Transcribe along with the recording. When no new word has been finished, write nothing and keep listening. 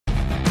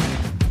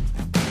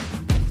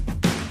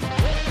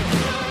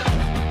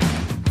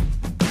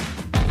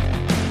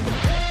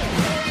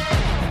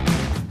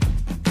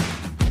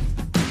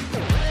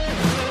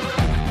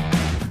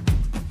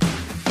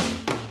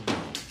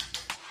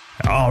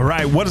All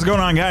right, what is going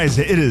on, guys?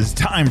 It is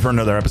time for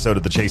another episode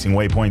of the Chasing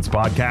Waypoints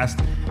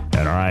podcast.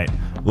 And all right,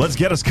 let's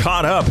get us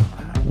caught up.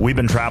 We've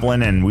been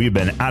traveling and we've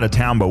been out of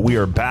town, but we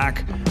are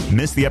back.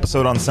 Missed the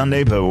episode on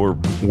Sunday, but we're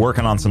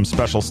working on some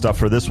special stuff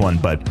for this one.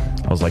 But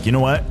I was like, you know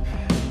what?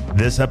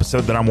 This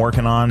episode that I'm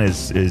working on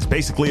is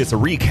basically, it's a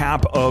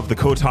recap of the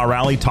Kota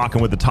Rally,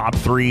 talking with the top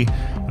three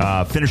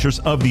finishers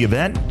of the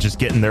event, just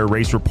getting their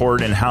race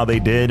report and how they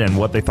did and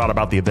what they thought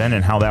about the event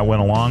and how that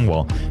went along.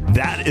 Well,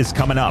 that is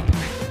coming up.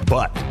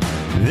 But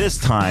this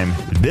time,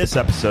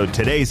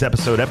 today's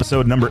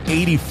episode number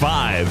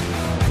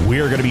 85, we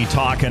are going to be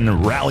talking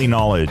rally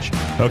knowledge.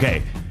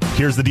 Okay,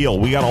 here's the deal.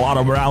 We got a lot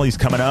of rallies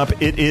coming up.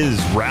 It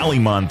is rally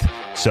month.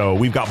 So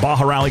we've got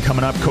Baja Rally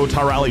coming up.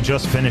 Kota Rally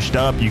just finished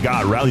up. You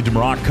got Rally du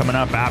Maroc coming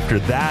up after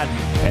that.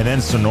 And then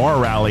Sonora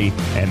Rally.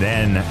 And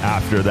then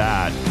after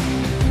that,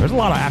 there's a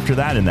lot of after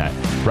that in that,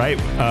 right?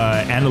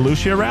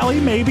 Andalusia Rally,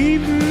 maybe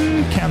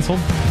canceled.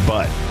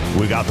 But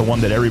we got the one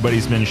that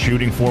everybody's been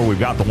shooting for. We've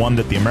got the one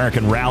that the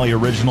American Rally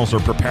Originals are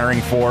preparing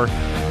for.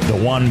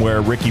 The one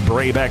where Ricky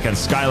Brabeck and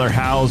Skylar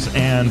Howes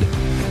and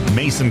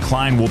Mason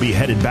Klein will be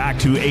headed back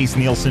to. Ace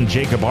Nielsen,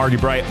 Jacob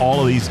Ardybright,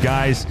 all of these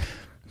guys.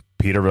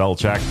 Peter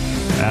Velchak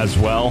as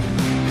well,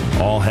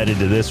 all headed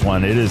to this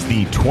one. It is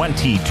the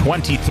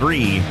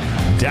 2023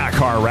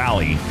 Dakar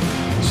Rally.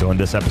 So in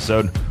this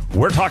episode,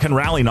 we're talking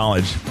rally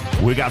knowledge.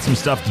 We got some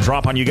stuff to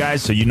drop on you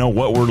guys so you know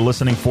what we're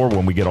listening for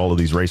when we get all of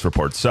these race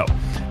reports. So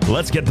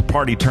let's get the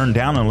party turned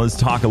down and let's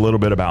talk a little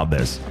bit about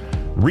this.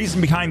 Reason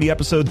behind the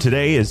episode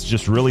today is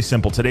just really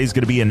simple. Today's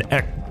going to be an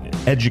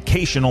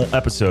educational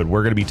episode.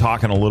 We're going to be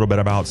talking a little bit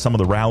about some of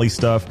the rally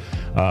stuff,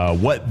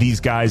 what these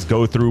guys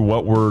go through,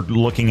 what we're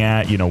looking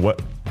at, you know,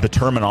 what the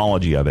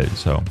terminology of it.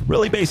 So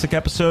really basic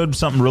episode,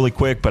 something really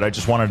quick, but I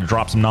just wanted to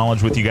drop some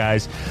knowledge with you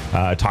guys,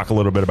 talk a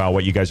little bit about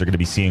what you guys are going to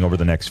be seeing over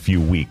the next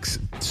few weeks.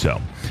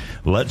 So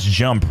let's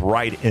jump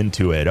right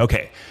into it.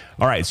 Okay.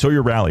 All right. So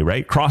your rally,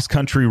 right? Cross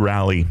country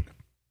rally,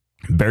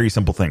 very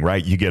simple thing,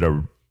 right? You get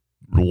a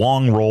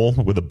long roll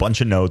with a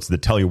bunch of notes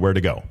that tell you where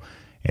to go.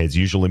 It's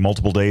usually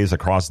multiple days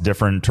across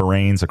different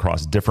terrains,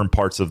 across different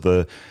parts of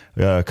the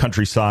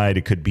countryside.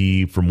 It could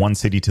be from one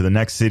city to the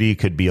next city. It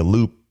could be a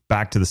loop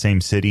back to the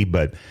same city.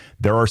 But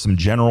there are some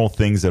general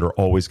things that are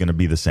always going to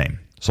be the same.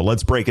 So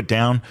let's break it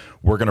down.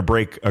 We're going to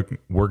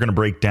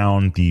break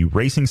down the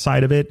racing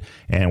side of it,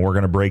 and we're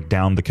going to break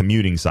down the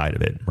commuting side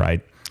of it,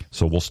 right?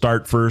 So we'll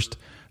start first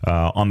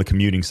on the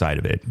commuting side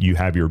of it. You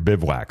have your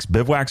bivouacs.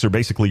 Bivouacs are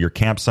basically your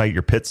campsite,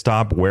 your pit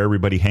stop, where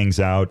everybody hangs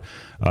out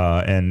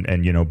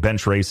and you know,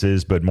 bench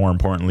races, but more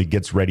importantly,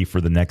 gets ready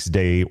for the next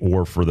day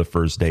or for the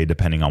first day,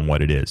 depending on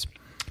what it is.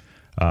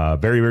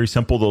 Very, very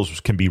simple.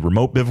 Those can be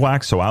remote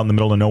bivouacs, so out in the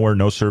middle of nowhere,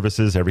 no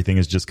services, everything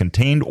is just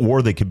contained,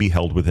 or they could be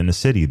held within a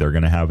city. They're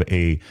going to have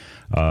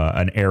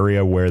an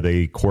area where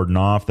they cordon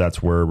off.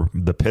 That's where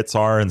the pits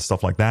are and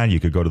stuff like that. You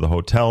could go to the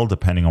hotel,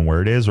 depending on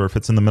where it is, or if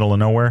it's in the middle of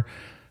nowhere.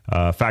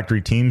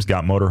 Factory teams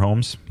got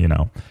motorhomes, you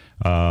know,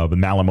 the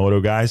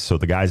Malamoto guys. So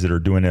the guys that are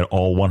doing it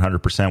all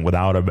 100%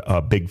 without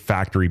a big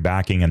factory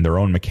backing and their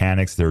own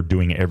mechanics, they're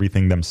doing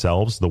everything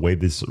themselves. The way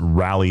this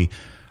rally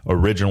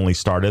originally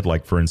started,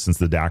 like for instance,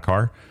 the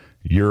Dakar,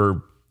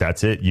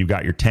 that's it. You've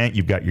got your tent,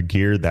 you've got your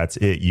gear. That's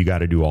it. You got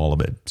to do all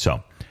of it.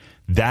 So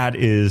that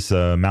is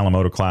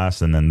Malamoto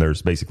class. And then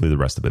there's basically the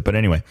rest of it. But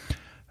anyway,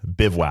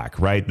 bivouac,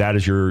 right? That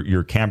is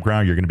your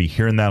campground. You're going to be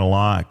hearing that a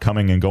lot,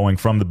 coming and going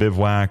from the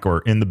bivouac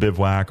or in the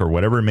bivouac or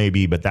whatever it may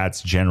be, but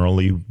that's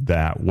generally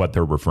what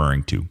they're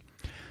referring to.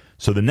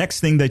 So the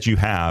next thing that you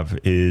have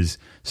is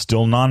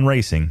still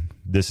non-racing.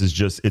 This is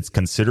just, it's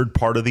considered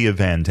part of the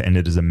event, and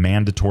it is a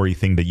mandatory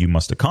thing that you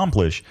must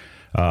accomplish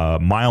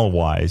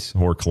mile-wise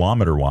or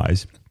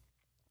kilometer-wise,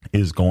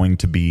 is going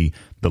to be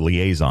the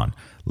liaison.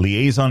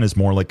 Liaison is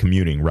more like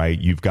commuting, right?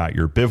 You've got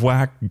your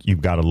bivouac,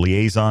 you've got a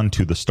liaison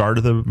to the start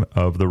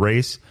of the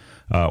race,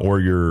 or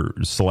your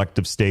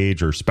selective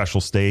stage or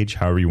special stage,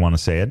 however you want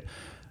to say it.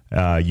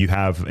 You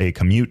have a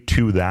commute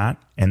to that,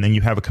 and then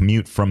you have a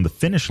commute from the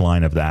finish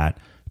line of that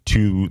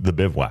to the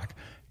bivouac.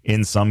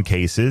 In some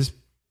cases,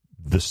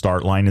 the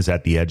start line is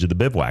at the edge of the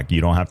bivouac.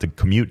 You don't have to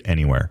commute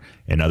anywhere.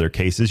 In other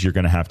cases, you're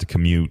going to have to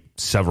commute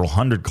several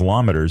hundred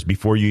kilometers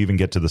before you even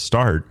get to the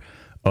start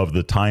of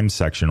the time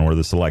section or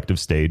the selective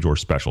stage or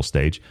special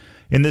stage.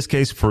 In this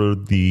case, for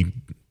the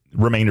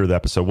remainder of the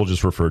episode, we'll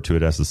just refer to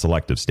it as the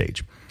selective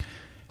stage.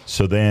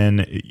 So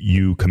then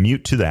you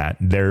commute to that.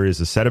 There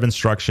is a set of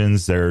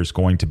instructions. There's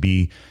going to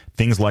be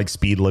things like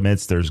speed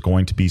limits. There's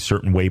going to be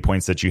certain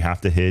waypoints that you have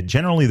to hit.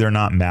 Generally, they're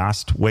not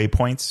masked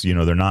waypoints. You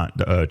know, they're not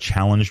a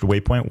challenged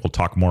waypoint. We'll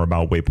talk more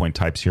about waypoint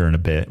types here in a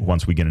bit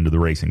once we get into the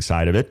racing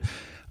side of it.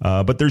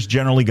 But there's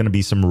generally going to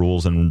be some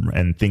rules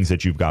and things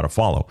that you've got to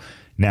follow.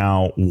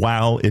 Now,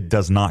 while it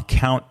does not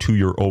count to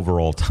your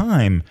overall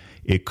time,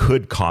 it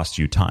could cost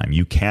you time.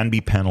 You can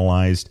be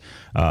penalized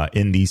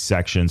in these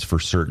sections for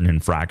certain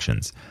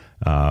infractions.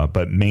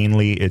 But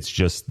mainly, it's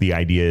just the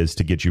idea is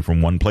to get you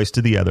from one place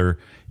to the other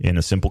in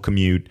a simple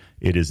commute.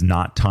 It is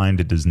not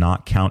timed. It does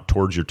not count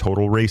towards your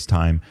total race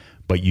time,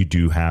 but you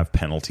do have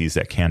penalties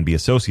that can be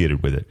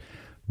associated with it.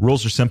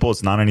 Rules are simple.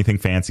 It's not anything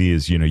fancy.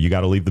 You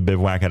got to leave the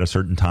bivouac at a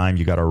certain time.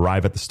 You got to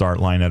arrive at the start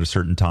line at a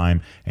certain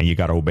time, and you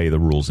got to obey the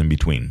rules in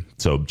between.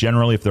 So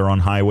generally, if they're on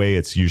highway,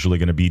 it's usually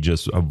going to be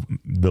just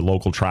the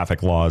local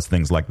traffic laws,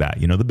 things like that.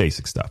 The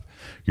basic stuff.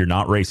 You're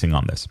not racing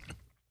on this.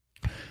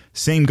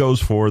 Same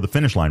goes for the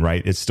finish line,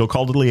 right? It's still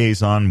called a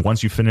liaison.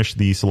 Once you finish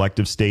the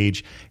selective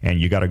stage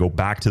and you got to go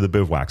back to the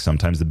bivouac.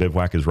 Sometimes the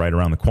bivouac is right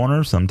around the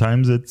corner.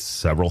 Sometimes it's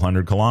several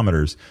hundred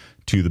kilometers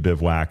to the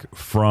bivouac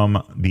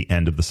from the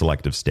end of the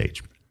selective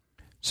stage.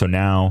 So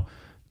now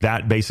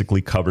that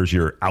basically covers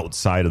your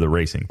outside of the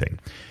racing thing.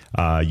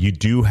 You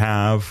do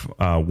have,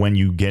 when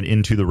you get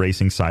into the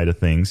racing side of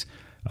things,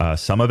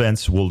 some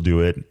events will do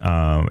it,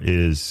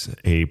 is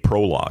a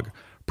prologue.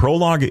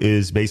 Prologue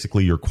is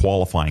basically your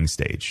qualifying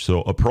stage.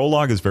 So a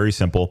prologue is very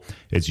simple.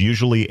 It's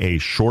usually a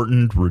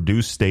shortened,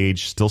 reduced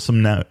stage, still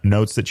some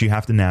notes that you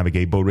have to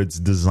navigate, but what it's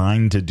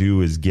designed to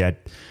do is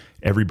get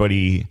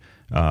everybody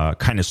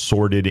kind of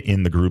sorted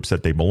in the groups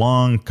that they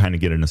belong, kind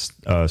of get in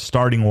a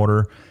starting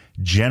order.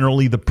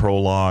 Generally, the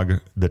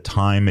prologue, the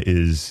time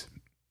is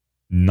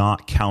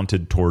not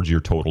counted towards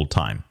your total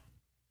time.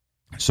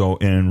 So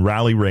in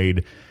Rally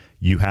Raid,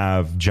 you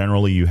have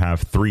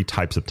three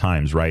types of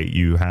times, right?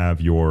 You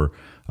have your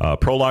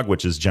prologue,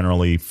 which is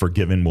generally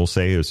forgiven, we'll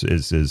say,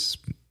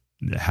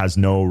 has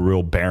no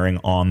real bearing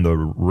on the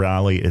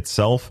rally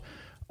itself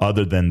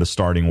other than the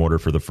starting order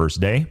for the first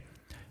day.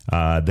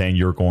 Then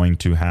you're going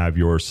to have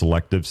your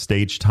selective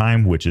stage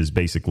time, which is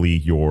basically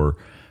your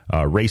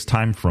race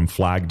time from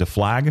flag to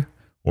flag,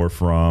 or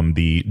from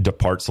the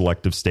depart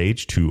selective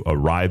stage to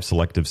arrive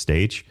selective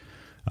stage.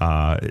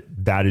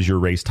 That is your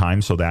race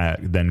time. So that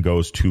then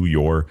goes to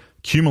your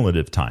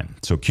cumulative time.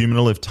 So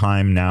cumulative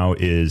time now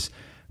is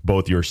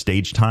both your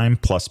stage time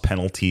plus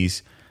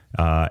penalties,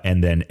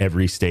 and then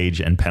every stage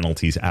and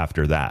penalties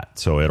after that.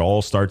 So it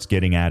all starts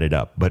getting added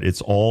up. But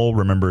it's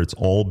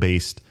all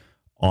based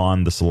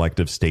on the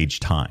selective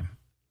stage time.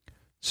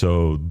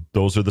 So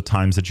those are the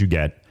times that you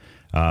get.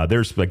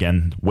 There's,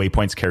 again,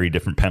 waypoints carry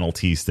different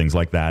penalties, things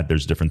like that.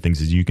 There's different things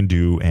that you can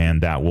do,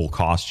 and that will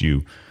cost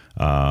you.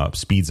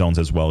 Speed zones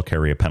as well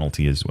carry a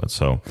penalty as well.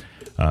 So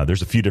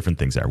there's a few different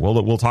things there.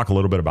 We'll talk a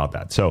little bit about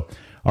that. So,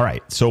 all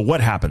right. So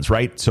what happens,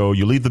 right? So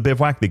you leave the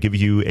bivouac. They give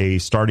you a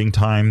starting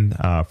time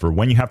for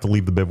when you have to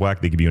leave the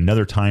bivouac. They give you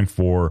another time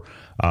for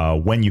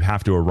when you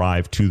have to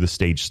arrive to the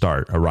stage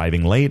start.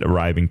 Arriving late,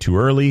 arriving too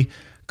early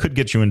could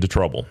get you into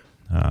trouble.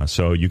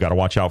 So you got to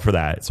watch out for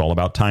that. It's all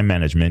about time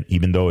management,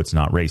 even though it's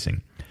not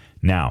racing.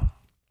 Now,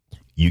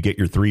 you get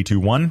your 3, 2,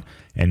 1,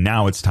 and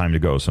now it's time to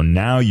go. So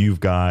now you've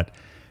got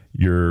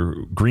your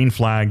green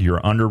flag,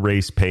 you're under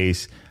race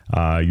pace.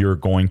 You're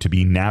going to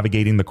be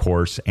navigating the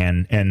course,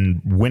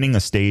 and winning a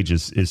stage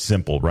is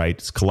simple, right?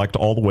 It's collect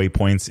all the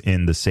waypoints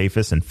in the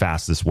safest and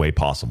fastest way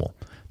possible.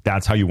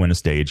 That's how you win a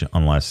stage,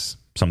 unless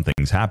some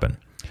things happen.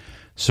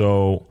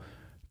 So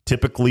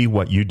typically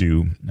what you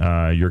do,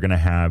 you're going to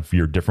have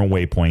your different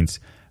waypoints.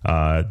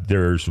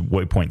 There's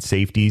waypoint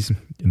safeties.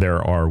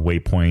 There are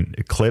waypoint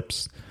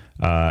eclipse,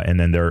 and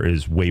then there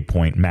is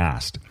waypoint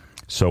mast.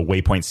 So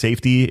waypoint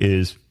safety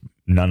is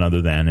none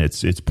other than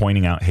it's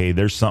pointing out, hey,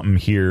 there's something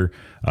here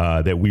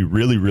that we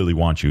really, really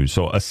want you.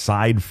 So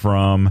aside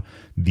from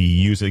the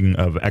using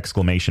of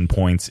exclamation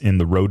points in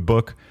the road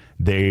book,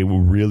 they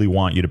really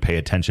want you to pay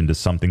attention to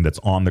something that's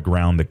on the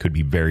ground that could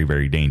be very,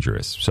 very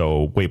dangerous.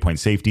 So waypoint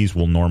safeties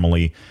will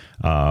normally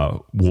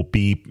will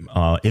beep.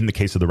 In the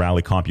case of the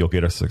rally comp, you'll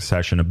get a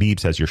succession of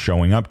beeps as you're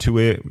showing up to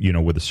it,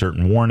 with a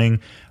certain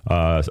warning,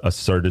 a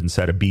certain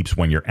set of beeps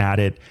when you're at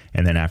it,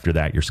 and then after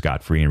that, you're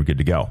scot-free and you're good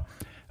to go.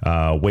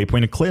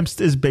 Waypoint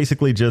eclipsed is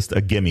basically just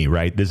a gimme,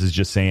 right? This is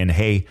just saying,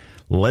 hey,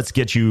 let's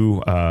get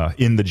you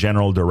in the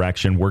general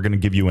direction. We're going to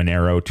give you an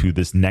arrow to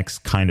this next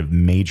kind of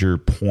major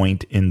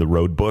point in the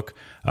road book.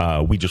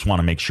 We just want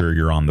to make sure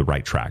you're on the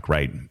right track,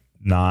 right?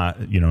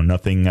 Not,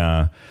 nothing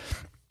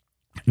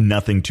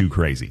too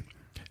crazy.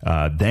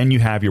 Then you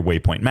have your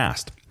waypoint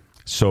mast.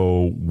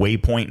 So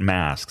waypoint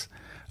masks,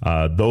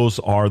 those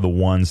are the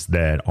ones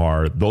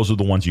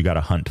you got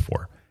to hunt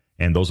for.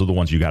 And those are the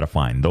ones you got to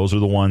find. Those are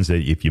the ones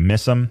that if you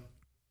miss them,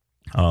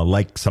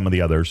 like some of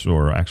the others,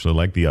 or actually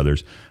like the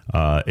others,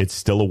 it's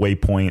still a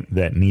waypoint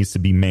that needs to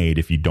be made.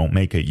 If you don't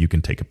make it, you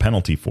can take a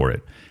penalty for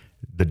it.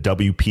 The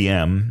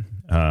WPM,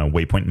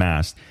 waypoint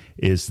mast,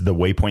 is the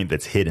waypoint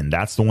that's hidden.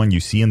 That's the one you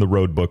see in the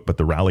road book, but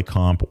the rally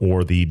comp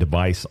or the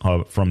device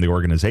from the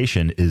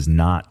organization is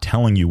not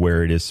telling you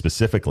where it is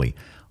specifically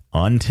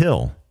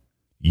until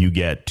you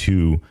get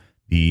to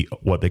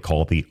what they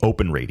call the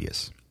open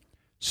radius.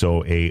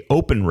 So a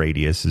open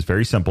radius is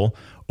very simple.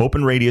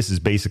 Open radius is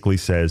basically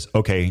says,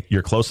 okay,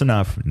 you're close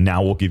enough.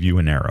 Now we'll give you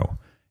an arrow.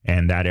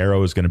 And that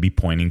arrow is going to be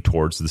pointing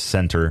towards the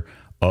center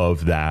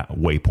of that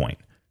waypoint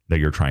that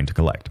you're trying to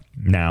collect.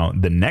 Now,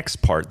 the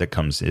next part that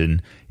comes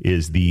in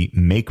is the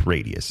make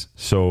radius.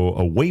 So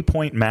a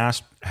waypoint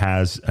mast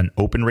has an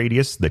open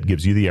radius that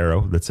gives you the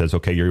arrow that says,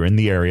 okay, you're in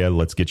the area.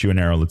 Let's get you an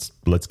arrow.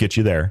 Let's get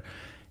you there.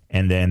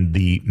 And then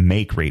the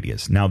make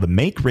radius. Now, the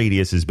make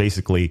radius is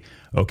basically,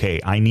 okay,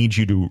 I need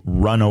you to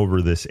run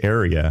over this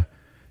area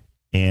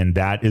and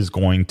that is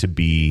going to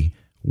be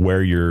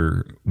where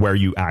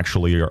you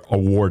actually are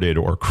awarded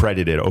or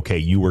credited. Okay,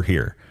 you were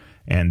here.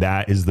 And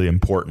that is the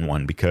important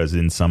one, because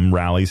in some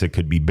rallies it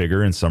could be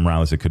bigger, in some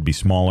rallies it could be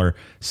smaller.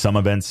 Some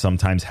events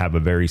sometimes have a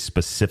very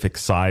specific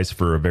size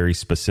for a very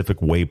specific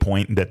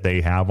waypoint that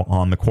they have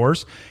on the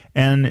course.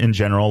 And in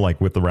general, like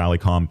with the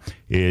Rallycom,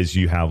 is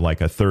you have like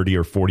a 30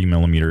 or 40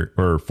 millimeter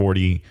or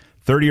 30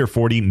 or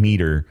 40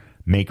 meter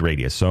make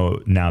radius.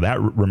 So now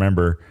that,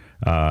 remember,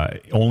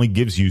 only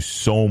gives you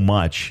so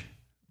much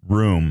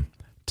room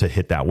to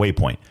hit that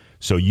waypoint.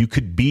 So you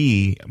could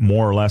be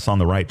more or less on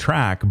the right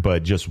track,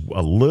 but just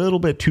a little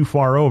bit too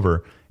far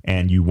over,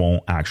 and you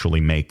won't actually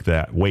make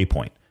that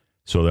waypoint.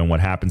 So then what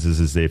happens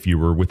is if you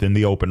were within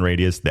the open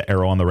radius, the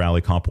arrow on the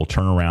rally comp will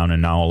turn around,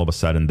 and now all of a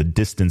sudden the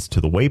distance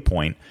to the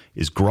waypoint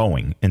is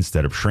growing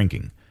instead of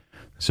shrinking.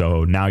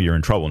 So now you're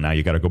in trouble. Now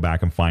you got to go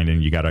back and find it,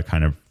 and you got to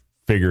kind of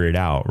figure it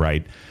out,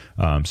 right?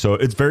 So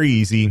it's very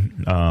easy.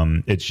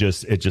 It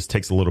just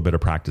takes a little bit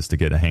of practice to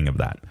get a hang of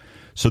that.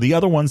 So the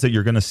other ones that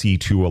you're going to see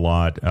too a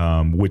lot,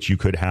 which you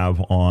could have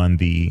on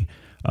the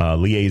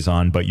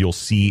liaison, but you'll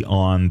see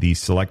on the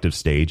selective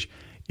stage,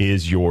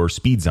 is your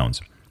speed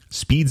zones.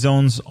 Speed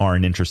zones are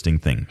an interesting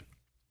thing.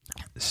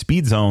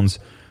 Speed zones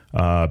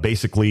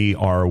basically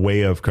are a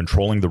way of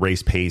controlling the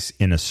race pace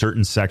in a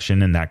certain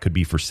section, and that could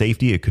be for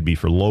safety. It could be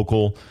for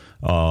local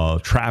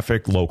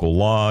traffic, local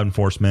law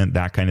enforcement,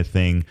 that kind of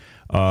thing,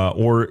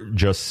 or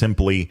just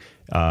simply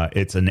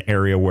it's an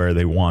area where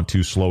they want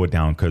to slow it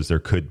down because there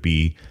could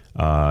be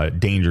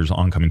dangers,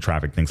 oncoming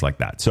traffic, things like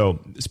that. So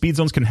speed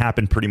zones can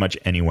happen pretty much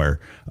anywhere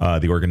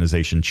the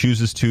organization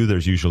chooses to.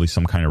 There's usually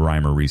some kind of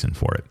rhyme or reason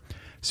for it.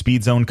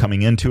 Speed zone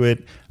coming into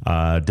it,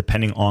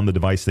 depending on the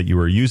device that you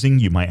are using,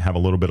 you might have a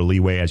little bit of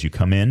leeway as you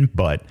come in,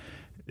 but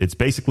it's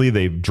basically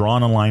they've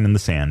drawn a line in the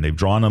sand. They've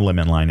drawn a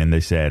limit line, and they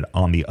said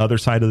on the other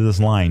side of this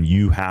line,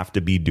 you have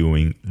to be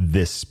doing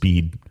this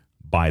speed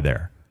by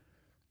there.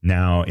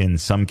 Now, in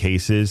some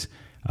cases,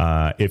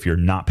 if you're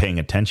not paying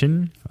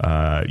attention,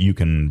 you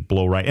can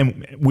blow right.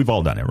 And we've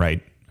all done it,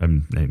 right?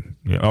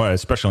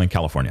 Especially in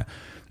California.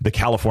 The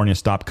California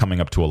stop coming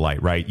up to a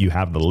light, right? You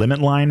have the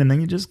limit line, and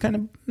then you just kind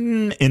of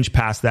inch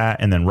past that,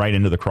 and then right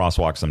into the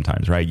crosswalk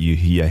sometimes, right?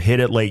 You hit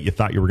it late. You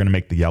thought you were going to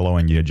make the yellow,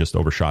 and you just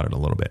overshot it a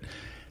little bit.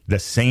 The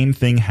same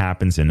thing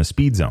happens in a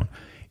speed zone.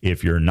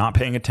 If you're not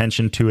paying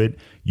attention to it,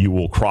 you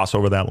will cross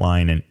over that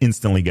line and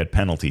instantly get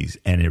penalties.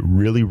 And it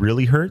really,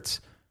 really hurts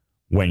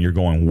when you're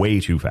going way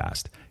too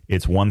fast.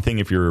 It's one thing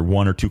if you're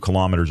 1 or 2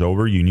 kilometers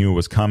over, you knew it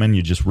was coming,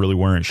 you just really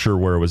weren't sure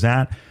where it was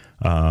at,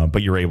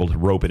 but you're able to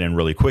rope it in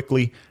really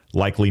quickly,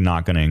 likely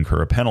not going to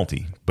incur a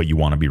penalty, but you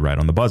want to be right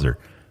on the buzzer.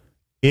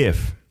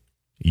 If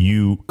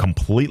you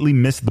completely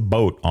missed the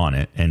boat on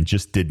it and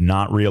just did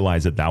not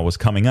realize that that was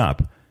coming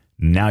up,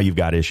 now you've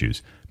got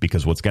issues,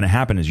 because what's going to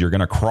happen is you're going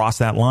to cross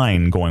that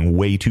line going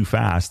way too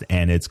fast,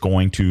 and it's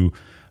going to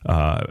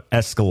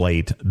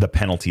escalate the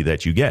penalty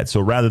that you get.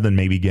 So rather than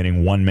maybe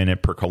getting 1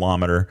 minute per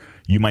kilometer,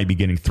 you might be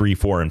getting 3,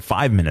 4, and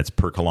 5 minutes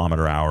per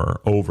kilometer hour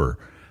over,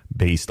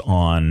 based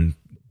on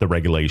the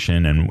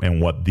regulation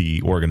and what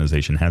the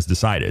organization has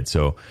decided.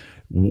 So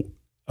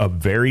a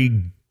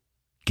very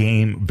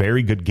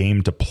good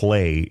game to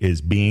play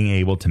is being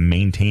able to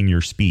maintain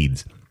your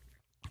speeds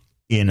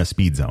in a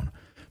speed zone.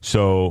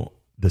 So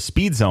the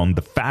speed zone,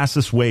 the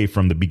fastest way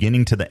from the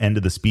beginning to the end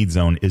of the speed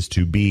zone is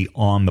to be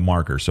on the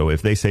marker. So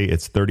if they say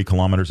it's 30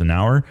 kilometers an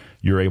hour,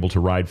 you're able to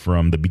ride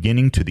from the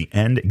beginning to the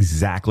end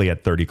exactly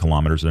at 30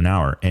 kilometers an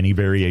hour. Any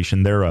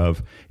variation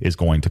thereof is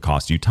going to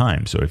cost you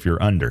time. So if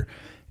you're under,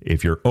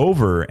 if you're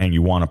over and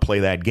you want to play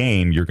that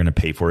game, you're going to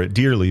pay for it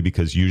dearly,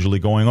 because usually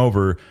going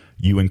over,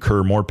 you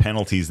incur more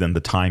penalties than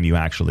the time you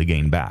actually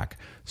gain back.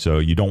 So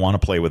you don't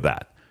want to play with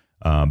that.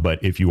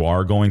 But if you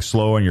are going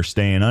slow and you're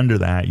staying under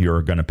that,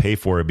 you're going to pay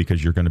for it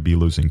because you're going to be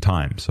losing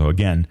time. So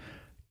again,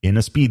 in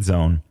a speed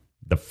zone,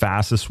 the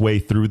fastest way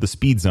through the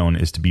speed zone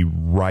is to be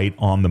right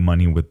on the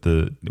money with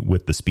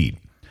the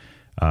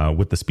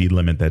speed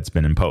limit that's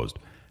been imposed.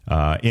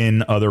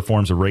 In other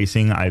forms of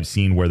racing, I've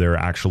seen where they're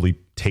actually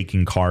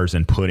taking cars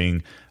and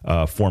putting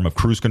a form of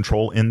cruise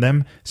control in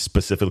them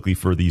specifically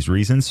for these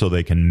reasons, so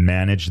they can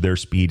manage their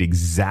speed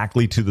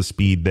exactly to the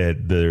speed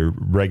that the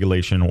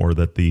regulation or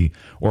that the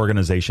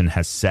organization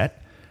has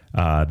set.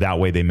 That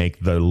way they make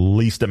the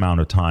least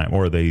amount of time,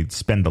 or they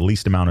spend the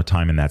least amount of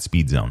time in that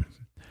speed zone.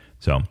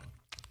 So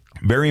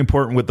very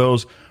important with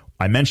those.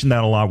 I mentioned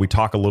that a lot. We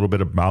talk a little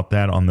bit about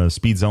that on the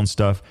speed zone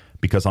stuff,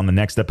 because on the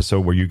next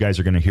episode, where you guys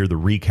are going to hear the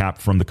recap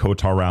from the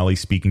COTAR Rally,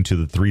 speaking to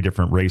the 3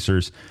 different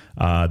racers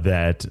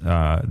that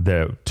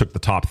took the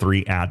top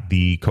 3 at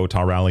the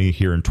COTAR Rally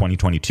here in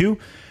 2022,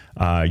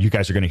 you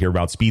guys are going to hear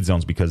about speed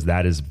zones, because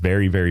that is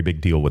very, very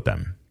big deal with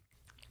them.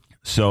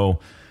 So,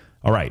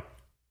 all right,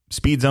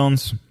 speed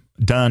zones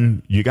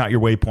done. You got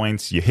your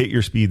waypoints, you hit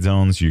your speed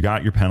zones, you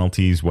got your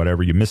penalties,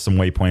 whatever, you missed some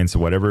waypoints or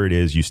whatever it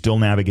is, you still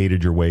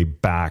navigated your way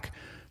back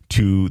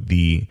to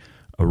the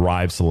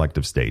arrive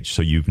selective stage.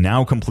 So you've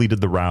now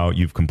completed the route,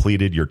 you've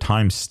completed, your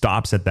time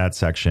stops at that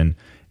section.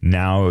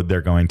 Now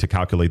they're going to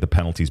calculate the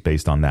penalties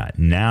based on that.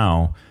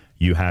 Now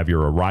you have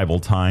your arrival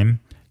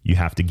time. You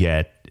have to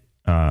get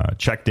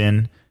checked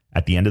in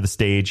at the end of the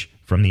stage,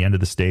 from the end of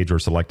the stage or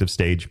selective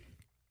stage.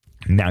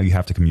 Now you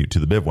have to commute to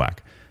the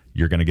bivouac.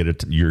 You're going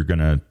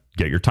to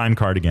get your time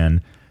card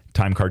again.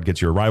 Time card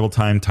gets your arrival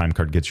time. Time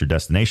card gets your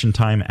destination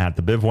time at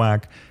the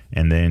bivouac.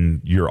 And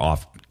then you're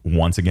off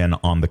once again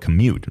on the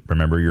commute.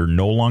 Remember, you're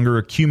no longer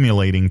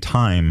accumulating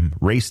time,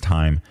 race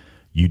time.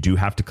 You do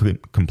have to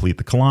complete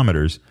the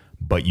kilometers,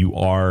 but you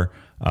are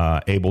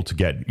able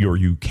to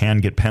you can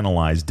get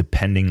penalized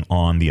depending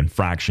on the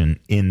infraction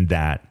in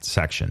that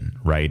section,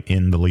 right?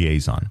 In the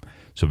liaison.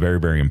 So very,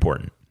 very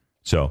important.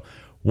 So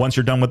once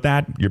you're done with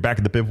that, you're back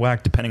at the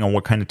bivouac. Depending on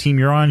what kind of team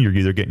you're on, you're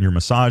either getting your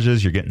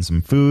massages, you're getting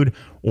some food,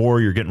 or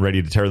you're getting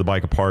ready to tear the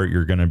bike apart.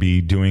 You're going to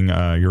be doing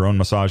your own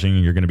massaging,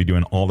 and you're going to be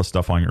doing all the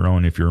stuff on your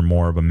own if you're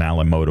more of a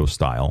Malimoto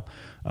style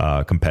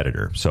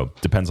competitor. So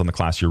depends on the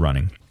class you're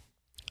running,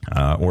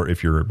 or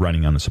if you're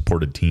running on a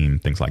supported team,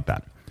 things like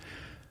that.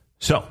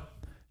 So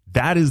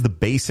that is the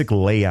basic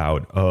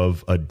layout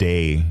of a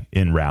day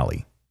in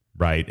rally.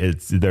 Right.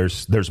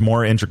 There's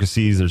more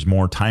intricacies. There's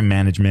more time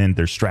management.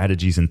 There's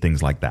strategies and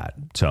things like that.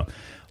 So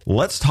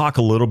let's talk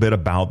a little bit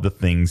about the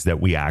things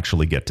that we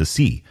actually get to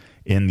see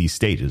in these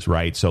stages.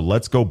 Right. So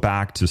let's go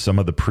back to some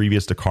of the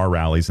previous Dakar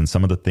rallies and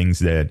some of the things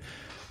that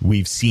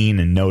we've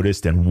seen and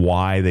noticed and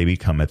why they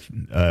become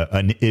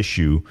an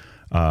issue,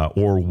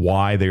 or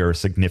why they are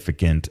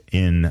significant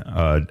in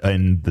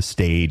the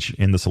stage,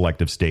 in the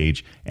selective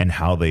stage, and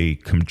how they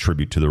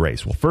contribute to the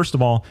race. Well, first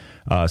of all,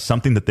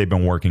 something that they've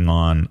been working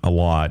on a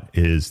lot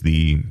is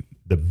the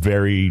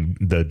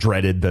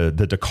dreaded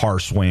Dakar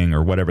swing,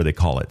 or whatever they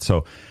call it.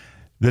 So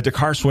the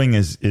Dakar swing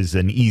is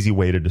an easy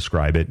way to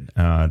describe it.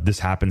 This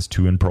happens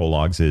too in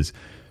prologues. Is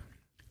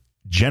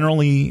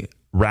generally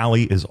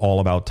rally is all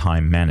about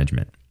time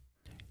management,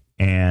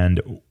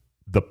 and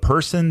the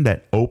person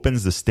that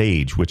opens the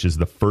stage, which is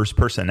the first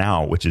person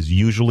out, which is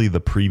usually the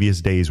previous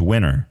day's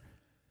winner,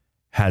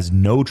 has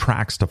no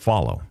tracks to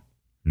follow.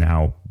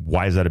 Now,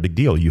 why is that a big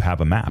deal? You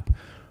have a map.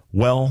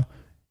 Well,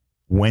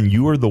 when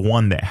you are the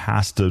one that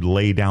has to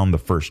lay down the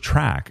first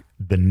track,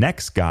 the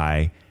next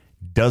guy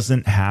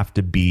doesn't have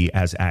to be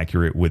as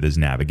accurate with his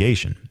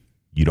navigation.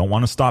 You don't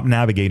want to stop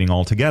navigating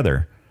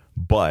altogether,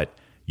 but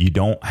you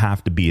don't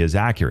have to be as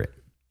accurate,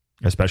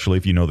 especially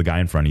if you know the guy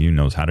in front of you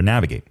knows how to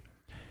navigate.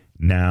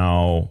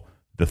 Now,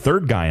 the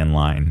third guy in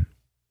line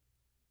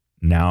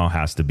now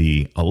has to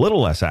be a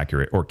little less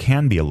accurate, or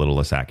can be a little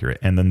less accurate,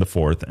 and then the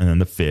fourth, and then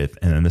the fifth,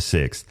 and then the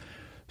sixth.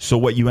 So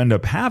what you end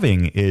up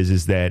having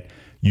is that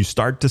you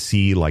start to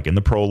see, like in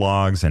the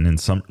prologues and in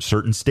some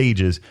certain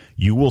stages,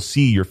 you will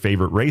see your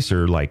favorite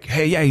racer like,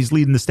 hey, yeah, he's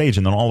leading the stage.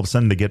 And then all of a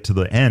sudden they get to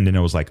the end and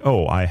it was like,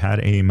 oh, I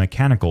had a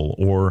mechanical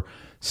or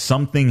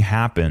something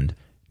happened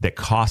that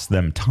cost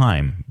them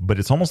time. But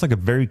it's almost like a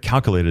very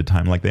calculated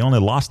time. Like they only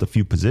lost a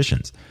few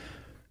positions.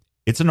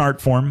 It's an art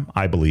form,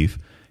 I believe,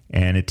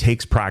 and it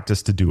takes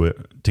practice to do it,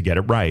 to get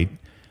it right.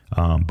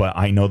 But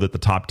I know that the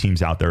top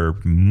teams out there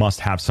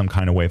must have some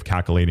kind of way of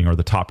calculating, or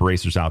the top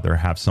racers out there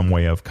have some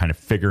way of kind of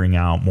figuring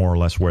out more or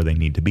less where they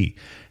need to be.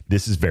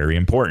 This is very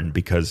important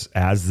because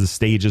as the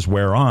stages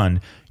wear on,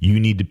 you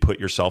need to put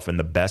yourself in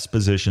the best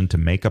position to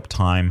make up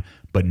time,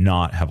 but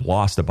not have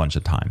lost a bunch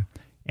of time.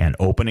 And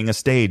opening a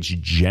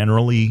stage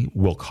generally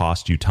will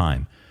cost you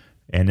time.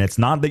 And it's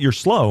not that you're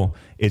slow.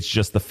 It's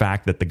just the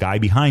fact that the guy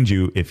behind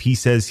you, if he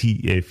sees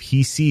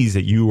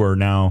that you are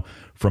now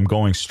from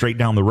going straight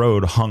down the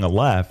road hung a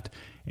left,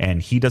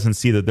 and he doesn't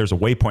see that there's a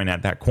waypoint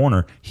at that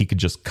corner, he could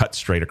just cut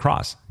straight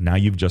across. Now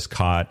you've just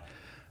caught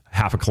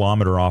half a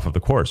kilometer off of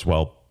the course.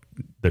 Well,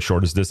 the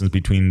shortest distance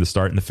between the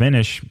start and the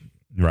finish,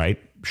 right?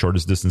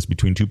 Shortest distance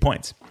between 2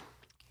 points.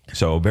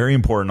 So very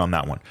important on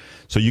that one.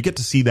 So you get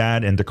to see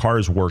that, and Dakar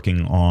is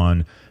working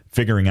on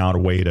figuring out a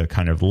way to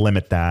kind of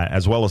limit that,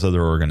 as well as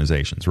other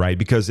organizations, right?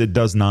 Because it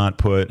does not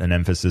put an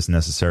emphasis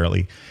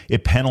necessarily.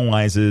 It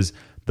penalizes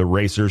the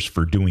racers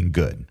for doing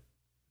good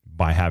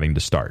by having to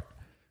start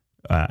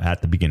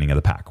at the beginning of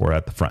the pack or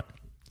at the front.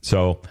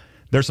 So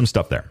there's some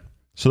stuff there.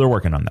 So they're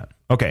working on that.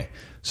 Okay,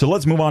 so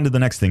let's move on to the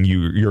next thing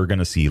you're going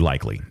to see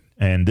likely.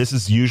 And this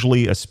is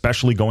usually,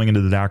 especially going into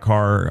the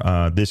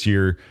Dakar this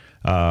year,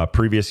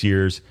 previous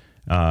years,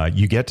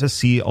 you get to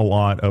see a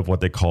lot of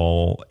what they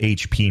call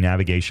HP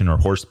navigation, or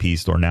horse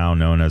piste, or now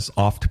known as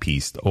off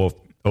piste,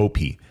 OP.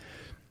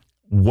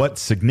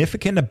 What's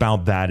significant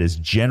about that is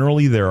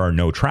generally there are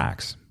no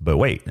tracks. But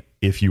wait,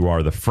 if you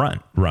are the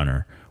front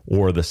runner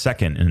or the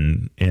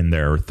second in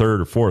their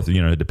third or fourth,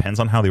 it depends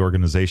on how the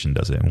organization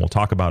does it. And we'll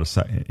talk about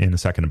in a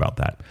second about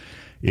that.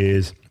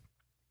 Is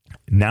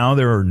now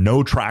there are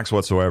no tracks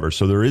whatsoever.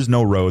 So there is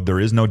no road, there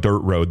is no dirt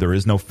road, there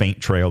is no faint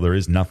trail, there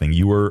is nothing.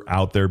 You are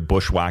out there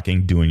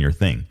bushwhacking, doing your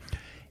thing.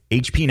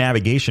 HP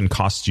navigation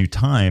costs you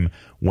time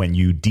when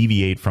you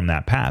deviate from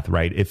that path,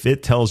 right? If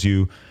it tells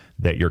you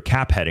that your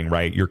cap heading,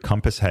 right, your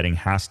compass heading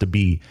has to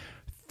be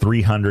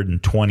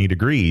 320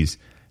 degrees,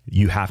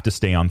 you have to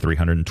stay on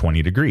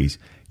 320 degrees.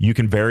 You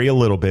can vary a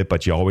little bit,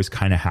 but you always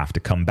kind of have to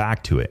come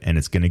back to it. And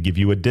it's going to give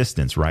you a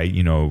distance, right?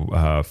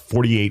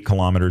 48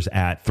 kilometers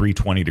at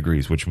 320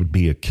 degrees, which would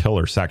be a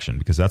killer section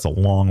because that's a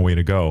long way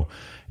to go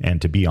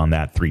and to be on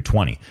that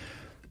 320.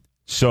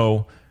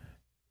 So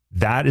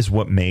that is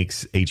what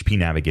makes HP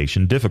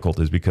navigation difficult,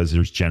 is because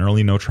there's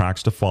generally no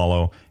tracks to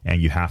follow,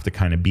 and you have to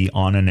kind of be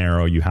on an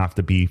arrow. You have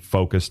to be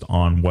focused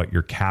on what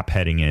your cap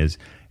heading is.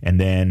 And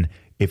then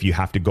if you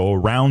have to go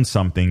around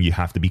something, you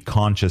have to be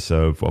conscious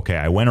of, okay,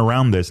 I went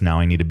around this,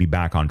 now I need to be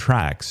back on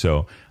track.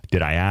 So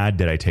did I add?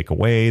 Did I take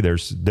away?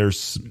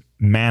 There's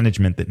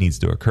management that needs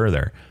to occur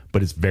there,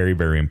 but it's very,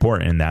 very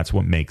important, and that's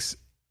what makes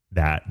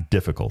that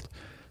difficult.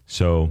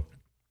 So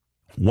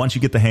once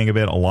you get the hang of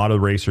it, a lot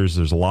of racers,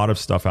 there's a lot of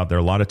stuff out there,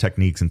 a lot of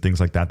techniques and things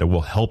like that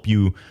will help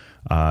you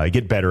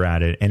get better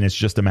at it. And it's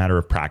just a matter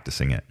of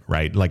practicing it,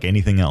 right? Like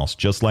anything else,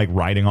 just like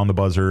riding on the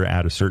buzzer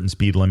at a certain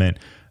speed limit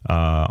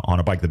on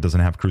a bike that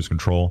doesn't have cruise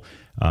control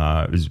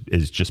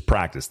is just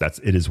practice.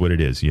 It is what it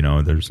is.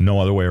 There's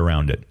no other way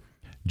around it.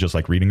 Just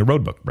like reading a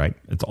road book, right?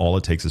 It's all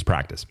it takes is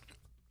practice.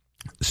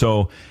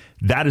 So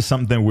that is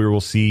something that we will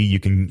see. You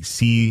can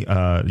see,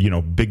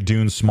 big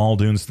dunes, small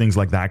dunes, things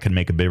like that can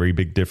make a very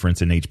big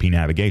difference in HP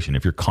navigation.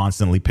 If you're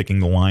constantly picking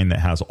the line that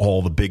has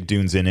all the big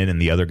dunes in it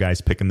and the other guy's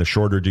picking the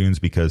shorter dunes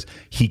because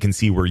he can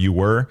see where you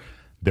were,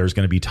 there's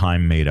going to be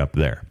time made up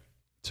there.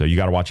 So you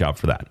got to watch out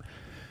for that.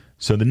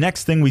 So the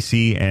next thing we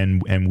see,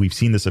 and we've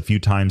seen this a few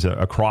times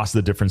across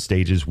the different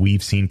stages,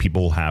 we've seen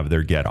people have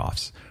their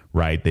get-offs,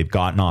 right? They've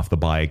gotten off the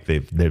bike.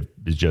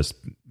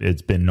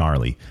 It's been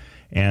gnarly.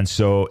 And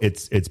so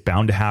it's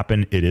bound to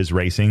happen. It is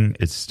racing.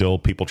 It's still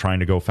people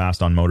trying to go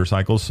fast on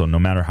motorcycles. So no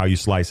matter how you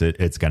slice it,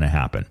 it's going to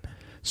happen.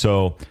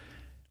 So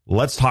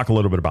let's talk a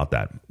little bit about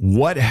that.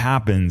 What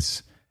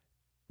happens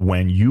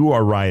when you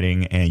are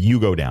riding and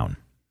you go down,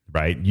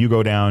 right? You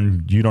go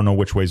down, you don't know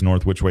which way's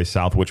north, which way's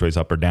south, which way's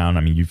up or down.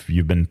 I mean,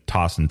 you've been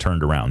tossed and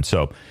turned around.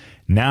 So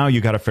now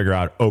you got to figure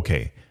out,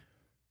 okay,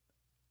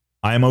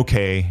 I'm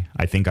okay.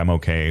 I think I'm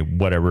okay,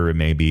 whatever it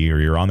may be, or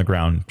you're on the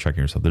ground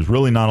checking yourself. There's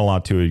really not a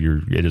lot to it.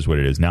 It is what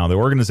it is. Now, the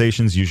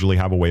organizations usually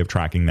have a way of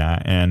tracking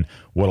that. And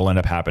what'll end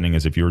up happening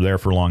is if you're there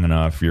for long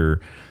enough,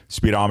 your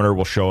speedometer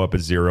will show up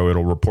as 0.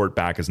 It'll report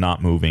back as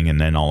not moving. And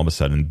then all of a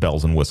sudden,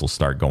 bells and whistles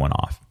start going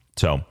off.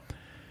 So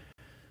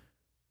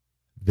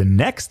the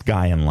next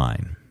guy in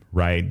line,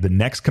 right? The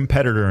next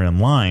competitor in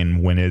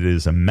line, when it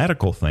is a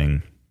medical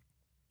thing,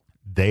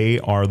 they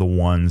are the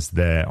ones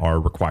that are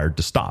required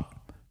to stop.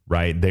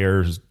 Right,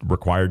 they're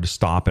required to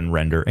stop and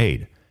render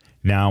aid.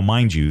 Now,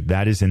 mind you,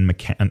 that is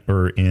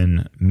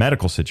in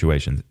medical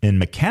situations. In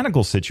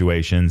mechanical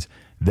situations,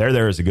 they're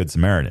there as a good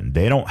Samaritan.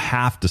 They don't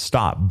have to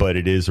stop, but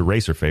it is a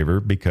racer favor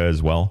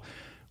because, well,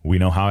 we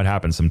know how it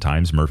happens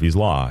sometimes. Murphy's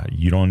Law.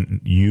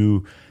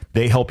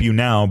 They help you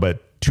now,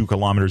 but 2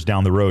 kilometers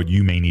down the road,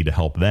 you may need to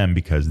help them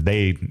because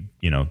they,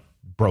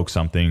 broke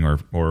something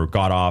or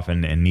got off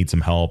and need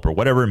some help or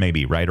whatever it may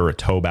be, right? Or a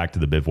tow back to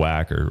the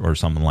bivouac or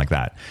something like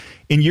that.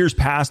 In years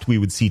past, we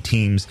would see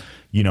teams,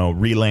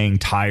 relaying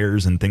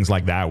tires and things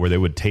like that, where they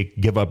would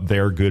give up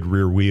their good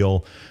rear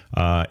wheel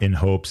in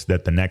hopes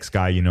that the next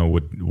guy,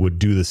 would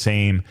do the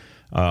same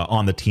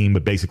on the team,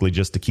 but basically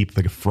just to keep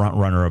the front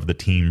runner of the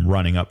team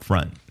running up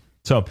front.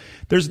 So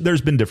there's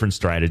been different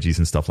strategies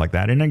and stuff like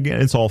that. And again,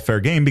 it's all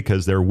fair game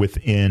because they're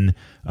within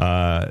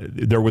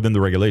the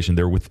regulation.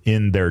 They're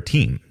within their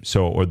team.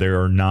 Or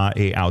they're not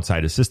a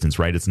outside assistance,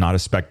 right? It's not a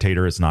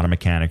spectator. It's not a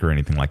mechanic or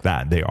anything like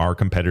that. They are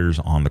competitors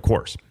on the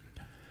course.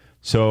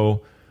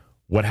 So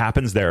what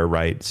happens there,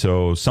 right?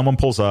 So someone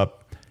pulls up.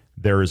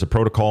 There is a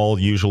protocol.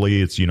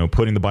 Usually it's,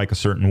 putting the bike a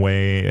certain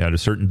way at a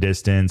certain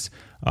distance,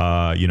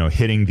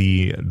 hitting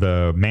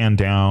the man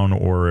down,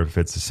 or if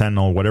it's a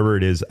sentinel, whatever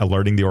it is,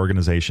 alerting the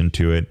organization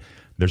to it.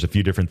 There's a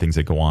few different things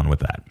that go on with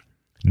that.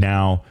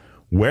 Now,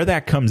 where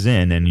that comes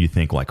in and you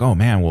think like, oh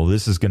man, well,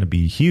 this is going to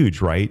be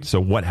huge, right?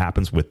 So what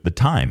happens with the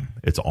time?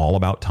 It's all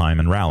about time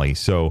and rally.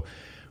 So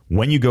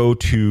when you go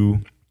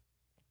to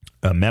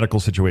a medical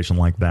situation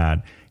like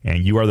that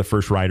and you are the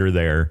first rider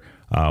there,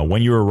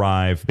 when you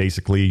arrive,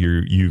 basically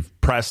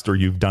you've pressed or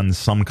you've done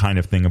some kind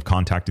of thing of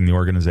contacting the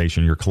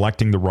organization. You're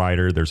collecting the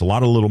rider. There's a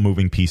lot of little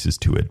moving pieces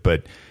to it,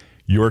 but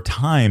your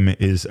time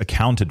is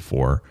accounted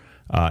for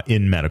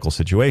in medical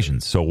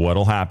situations. So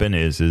what'll happen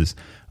is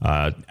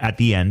at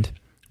the end,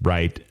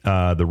 right,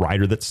 the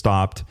rider that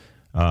stopped,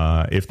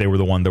 if they were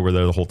the one that were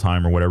there the whole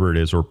time or whatever it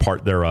is, or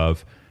part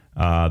thereof,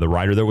 the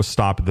rider that was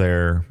stopped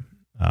there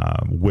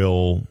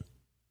will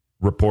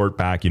report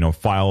back,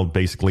 file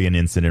basically an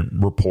incident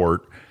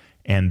report.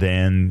 And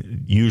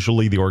then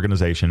usually the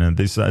organization, and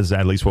this is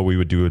at least what we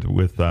would do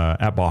with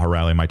at Baja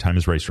Rally, my time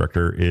as race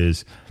director,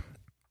 is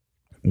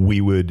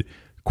we would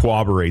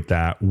corroborate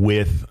that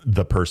with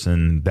the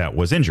person that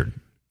was injured.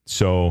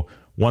 So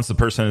once the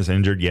person is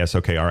injured, yes,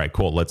 okay, all right,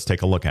 cool, let's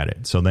take a look at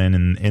it. So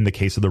then in the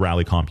case of the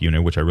rally comp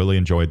unit, which I really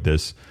enjoyed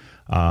this,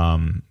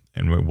 and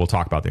we'll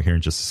talk about that here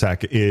in just a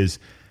sec, is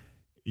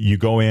you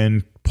go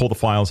in, pull the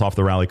files off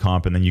the rally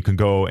comp, and then you can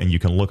go and you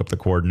can look up the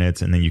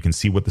coordinates, and then you can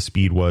see what the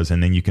speed was,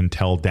 and then you can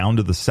tell down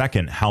to the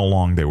second how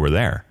long they were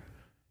there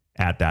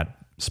at that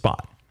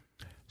spot.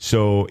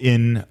 So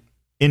in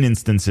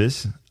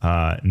instances,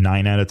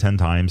 9 out of 10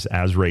 times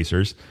as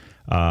racers,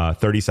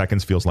 30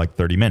 seconds feels like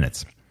 30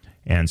 minutes.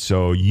 And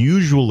so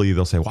usually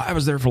they'll say, well, I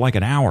was there for like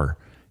an hour.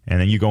 And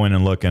then you go in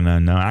and look, and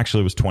then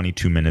actually it was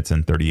 22 minutes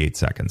and 38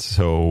 seconds.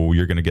 So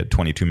you're going to get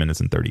 22 minutes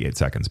and 38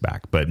 seconds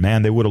back. But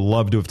man, they would have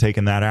loved to have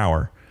taken that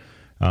hour.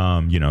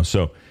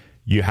 So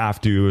you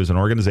have to, as an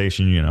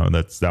organization,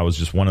 that was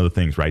just one of the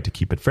things, right, to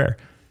keep it fair.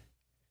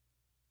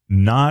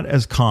 Not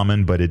as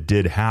common, but it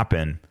did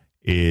happen,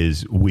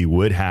 is we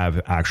would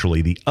have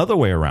actually the other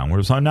way around, where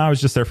it was, now I was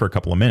just there for a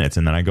couple of minutes,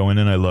 and then I go in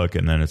and I look,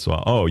 and then it's,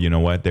 oh, you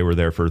know what, they were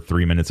there for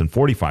 3 minutes and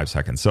 45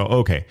 seconds. So,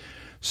 okay.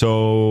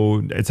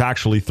 So it's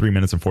actually 3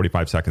 minutes and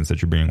 45 seconds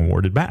that you're being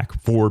awarded back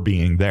for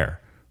being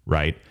there,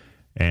 right?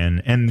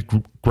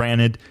 And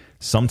granted,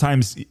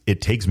 sometimes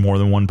it takes more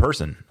than one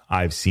person.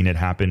 I've seen it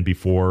happen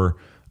before,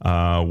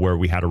 where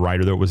we had a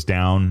rider that was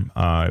down.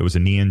 It was a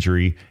knee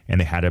injury, and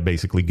they had to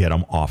basically get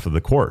him off of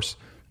the course.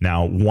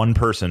 Now, one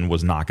person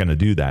was not going to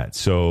do that.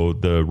 So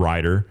the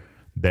rider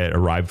that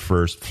arrived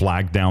first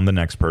flagged down the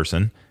next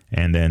person,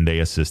 and then they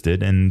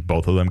assisted, and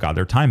both of them got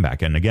their time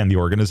back. And again, the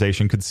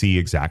organization could see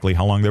exactly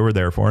how long they were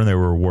there for, and they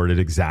were awarded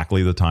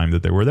exactly the time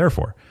that they were there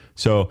for.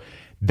 So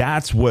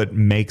that's what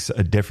makes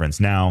a difference.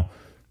 Now,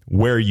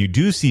 where you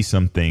do see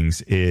some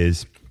things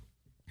is,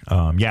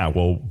 were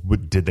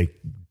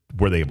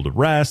they able to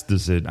rest?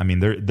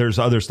 There's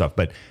other stuff,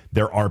 but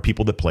there are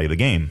people that play the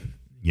game,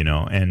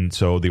 and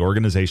so the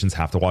organizations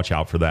have to watch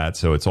out for that.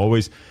 So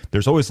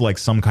there's always like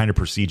some kind of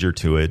procedure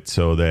to it,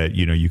 so that,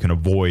 you can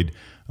avoid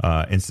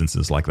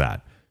instances like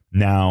that.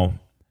 Now,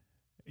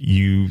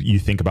 you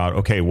think about,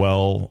 okay,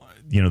 well,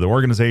 the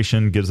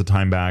organization gives the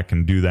time back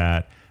and do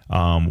that.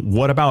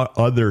 What about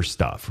other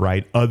stuff,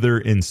 right?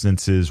 Other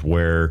instances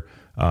where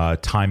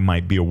time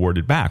might be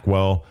awarded back.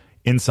 Well,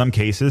 in some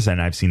cases, and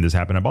I've seen this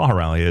happen at Baja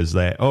Rally, is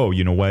that,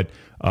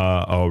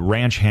 a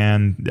ranch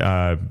hand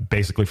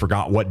basically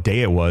forgot what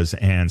day it was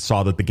and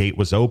saw that the gate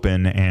was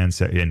open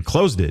and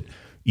closed it,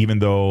 even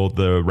though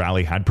the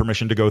rally had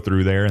permission to go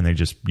through there, and they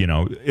just,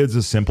 it's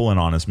a simple and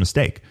honest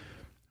mistake.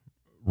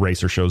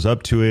 Racer shows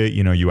up to it,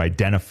 you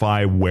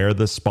identify where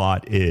the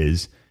spot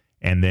is,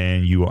 and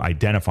then you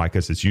identify,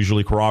 because it's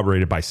usually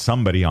corroborated by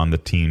somebody on the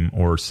team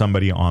or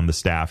somebody on the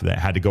staff that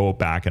had to go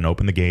back and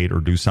open the gate or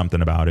do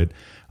something about it.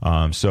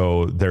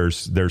 So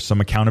there's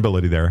some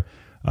accountability there.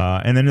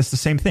 And then it's the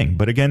same thing.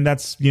 But again,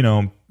 that's,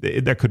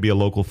 that could be a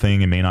local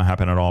thing. It may not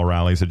happen at all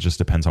rallies. It just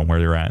depends on where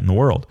they're at in the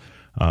world.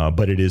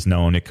 But it is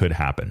known it could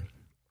happen.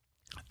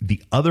 The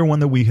other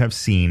one that we have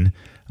seen,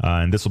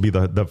 and this will be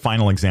the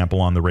final example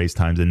on the race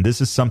times, and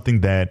this is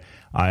something that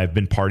I've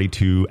been party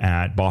to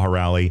at Baja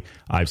Rally.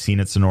 I've seen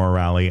at Sonora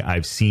Rally.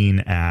 I've seen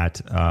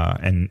at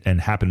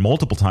and happen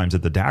multiple times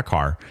at the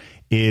Dakar,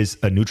 is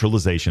a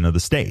neutralization of the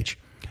stage.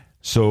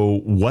 So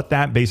what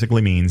that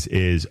basically means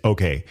is,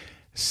 okay,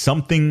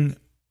 something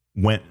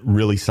went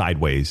really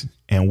sideways,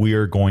 and we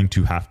are going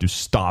to have to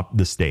stop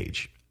the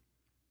stage.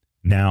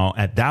 Now,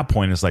 at that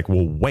point, it's like,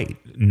 well, wait,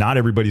 not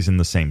everybody's in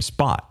the same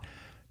spot.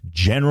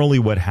 Generally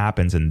what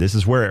happens, and this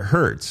is where it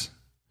hurts,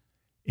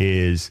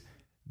 is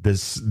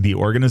the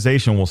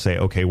organization will say,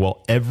 okay,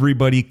 well,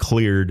 everybody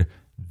cleared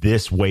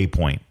this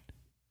waypoint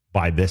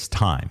by this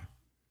time.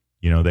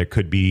 There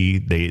could be,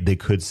 they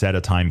could set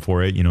a time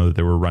for it, that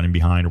they were running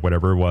behind or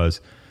whatever it was.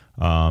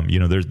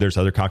 There's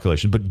other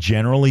calculations, but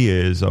generally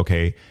is,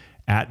 okay,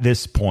 at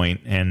this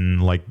point,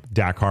 and like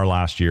Dakar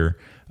last year,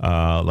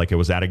 like it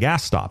was at a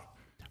gas stop.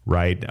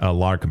 Right. A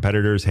lot of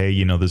competitors, hey,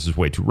 this is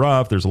way too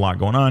rough. There's a lot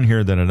going on here.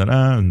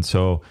 And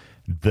so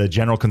the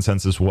general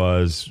consensus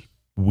was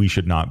we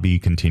should not be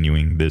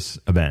continuing this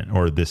event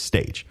or this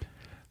stage.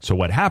 So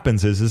what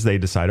happens is they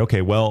decide,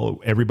 okay, well,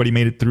 everybody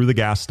made it through the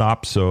gas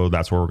stop, so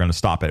that's where we're going to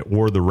stop it.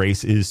 Or the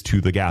race is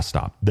to the gas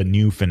stop. The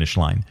new finish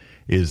line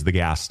is the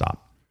gas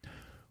stop.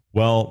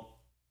 Well,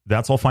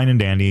 that's all fine and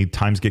dandy.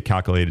 Times get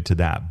calculated to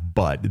that.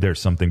 But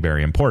there's something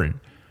very important.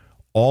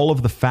 All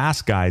of the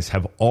fast guys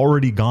have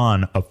already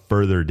gone a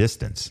further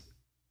distance.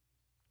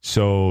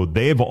 So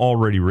they've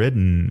already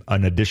ridden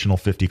an additional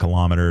 50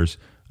 kilometers,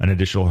 an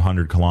additional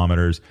 100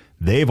 kilometers.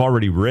 They've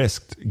already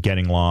risked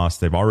getting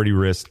lost. They've already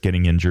risked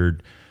getting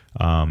injured.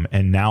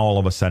 And now all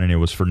of a sudden it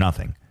was for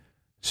nothing.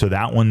 So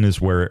that one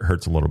is where it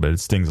hurts a little bit. It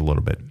stings a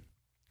little bit.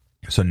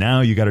 So now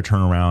you got to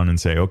turn around and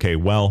say, okay,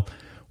 well,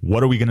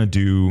 what are we going to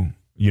do?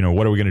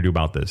 What are we going to do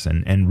about this?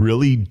 And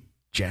really,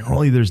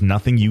 generally, there's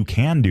nothing you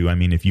can do. I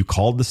mean, if you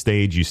called the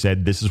stage, you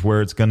said this is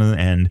where it's going to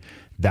end,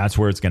 that's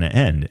where it's going to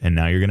end. And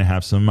now you're going to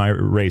have some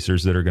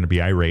racers that are going to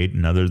be irate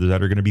and others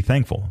that are going to be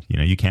thankful.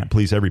 You can't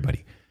please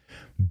everybody.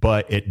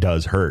 But it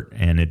does hurt,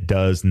 and it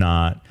does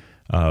not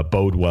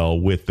bode well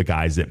with the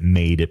guys that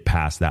made it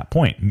past that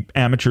point.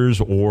 Amateurs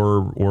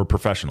or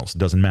professionals,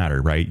 doesn't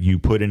matter, right? You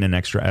put in an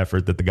extra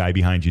effort that the guy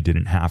behind you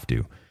didn't have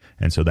to.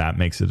 And so that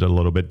makes it a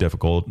little bit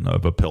difficult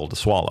of a pill to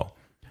swallow.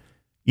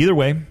 Either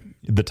way,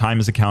 the time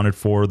is accounted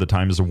for, the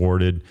time is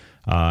awarded,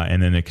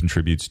 and then it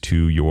contributes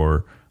to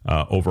your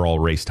overall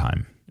race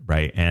time,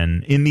 right?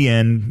 And in the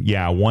end,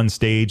 yeah, 1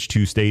 stage,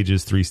 2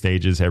 stages, 3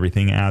 stages,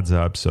 everything adds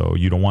up. So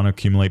you don't want to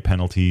accumulate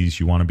penalties.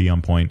 You want to be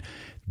on point.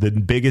 The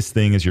biggest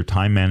thing is your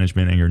time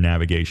management and your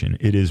navigation.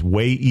 It is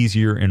way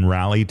easier in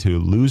rally to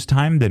lose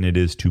time than it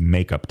is to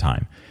make up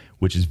time,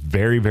 which is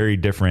very, very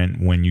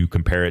different when you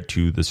compare it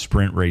to the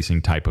sprint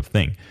racing type of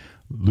thing.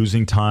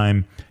 Losing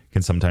time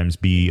can sometimes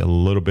be a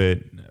little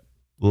bit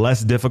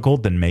less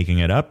difficult than making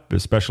it up,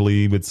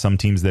 especially with some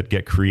teams that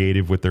get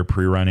creative with their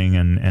pre-running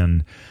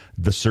and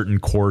the certain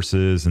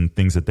courses and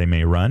things that they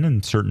may run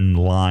and certain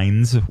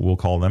lines, we'll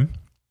call them.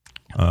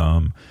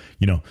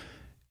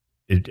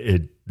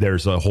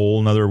 There's a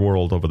whole nother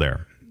world over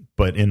there.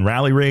 But in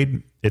Rally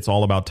Raid, it's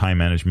all about time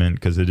management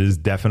because it is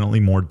definitely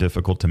more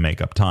difficult to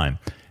make up time.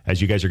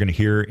 As you guys are going to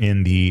hear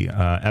in the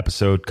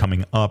episode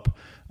coming up,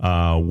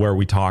 where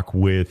we talk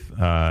with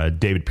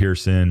David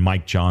Pearson,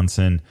 Mike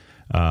Johnson,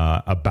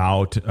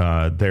 about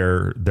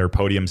their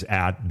podiums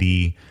at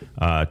the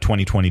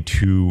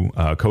 2022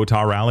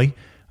 COTA Rally.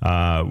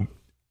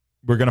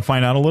 We're going to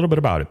find out a little bit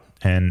about it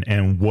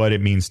and what it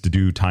means to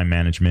do time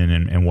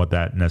management and what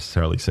that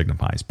necessarily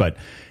signifies. But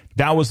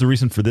that was the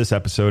reason for this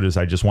episode, is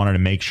I just wanted to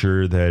make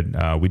sure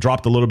that we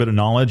dropped a little bit of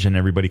knowledge and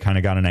everybody kind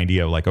of got an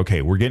idea of like,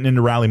 okay, we're getting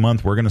into rally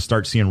month. We're going to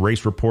start seeing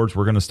race reports.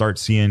 We're going to start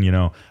seeing,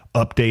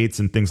 updates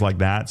and things like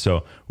that.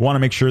 So we want to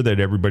make sure that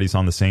everybody's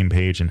on the same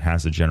page and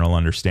has a general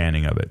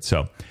understanding of it.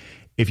 So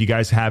if you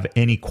guys have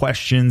any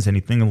questions,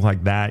 anything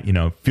like that,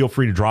 feel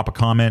free to drop a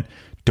comment.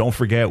 Don't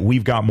forget,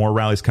 we've got more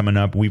rallies coming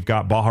up. We've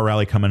got Baja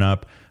Rally coming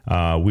up.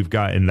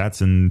 And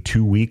that's in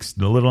 2 weeks,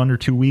 a little under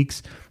 2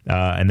 weeks.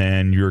 And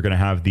then you're going to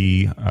have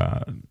the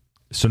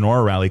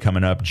Sonora Rally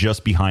coming up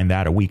just behind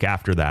that, a week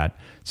after that.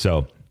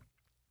 So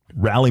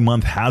Rally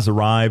Month has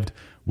arrived.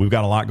 We've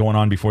got a lot going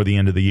on before the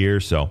end of the year.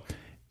 So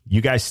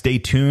you guys stay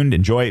tuned.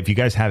 Enjoy. If you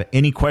guys have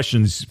any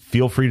questions,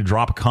 feel free to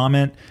drop a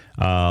comment,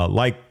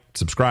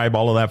 subscribe,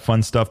 all of that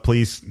fun stuff,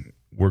 please.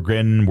 We're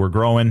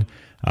growing,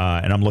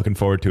 and I'm looking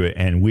forward to it.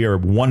 And we are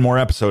one more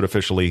episode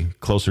officially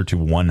closer to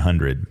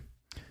 100.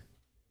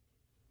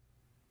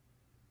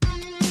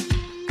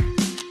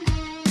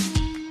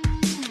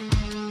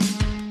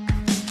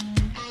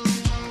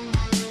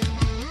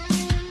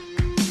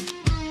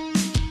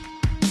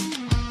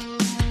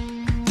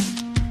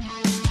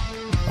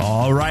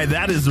 All right,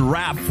 that is the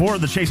wrap for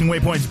the Chasing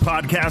Waypoints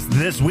podcast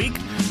this week.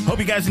 Hope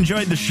you guys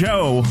enjoyed the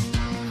show.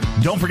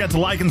 Don't forget to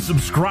like and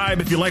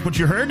subscribe if you like what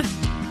you heard.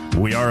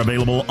 We are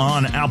available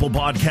on Apple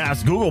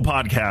Podcasts, Google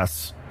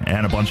Podcasts,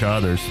 and a bunch of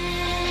others.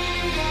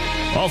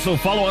 Also,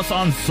 follow us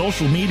on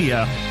social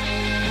media.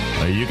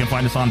 You can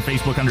find us on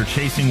Facebook under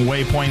Chasing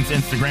Waypoints,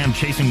 Instagram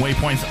Chasing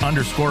Waypoints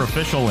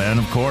 _official, and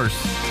of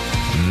course,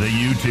 the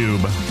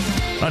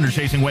YouTube under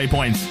Chasing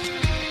Waypoints.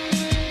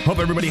 Hope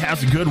everybody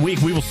has a good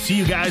week. We will see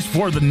you guys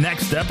for the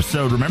next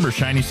episode. Remember,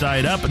 shiny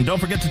side up, and don't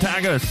forget to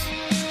tag us.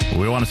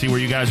 We want to see where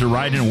you guys are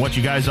riding and what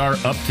you guys are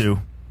up to.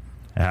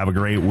 Have a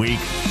great week.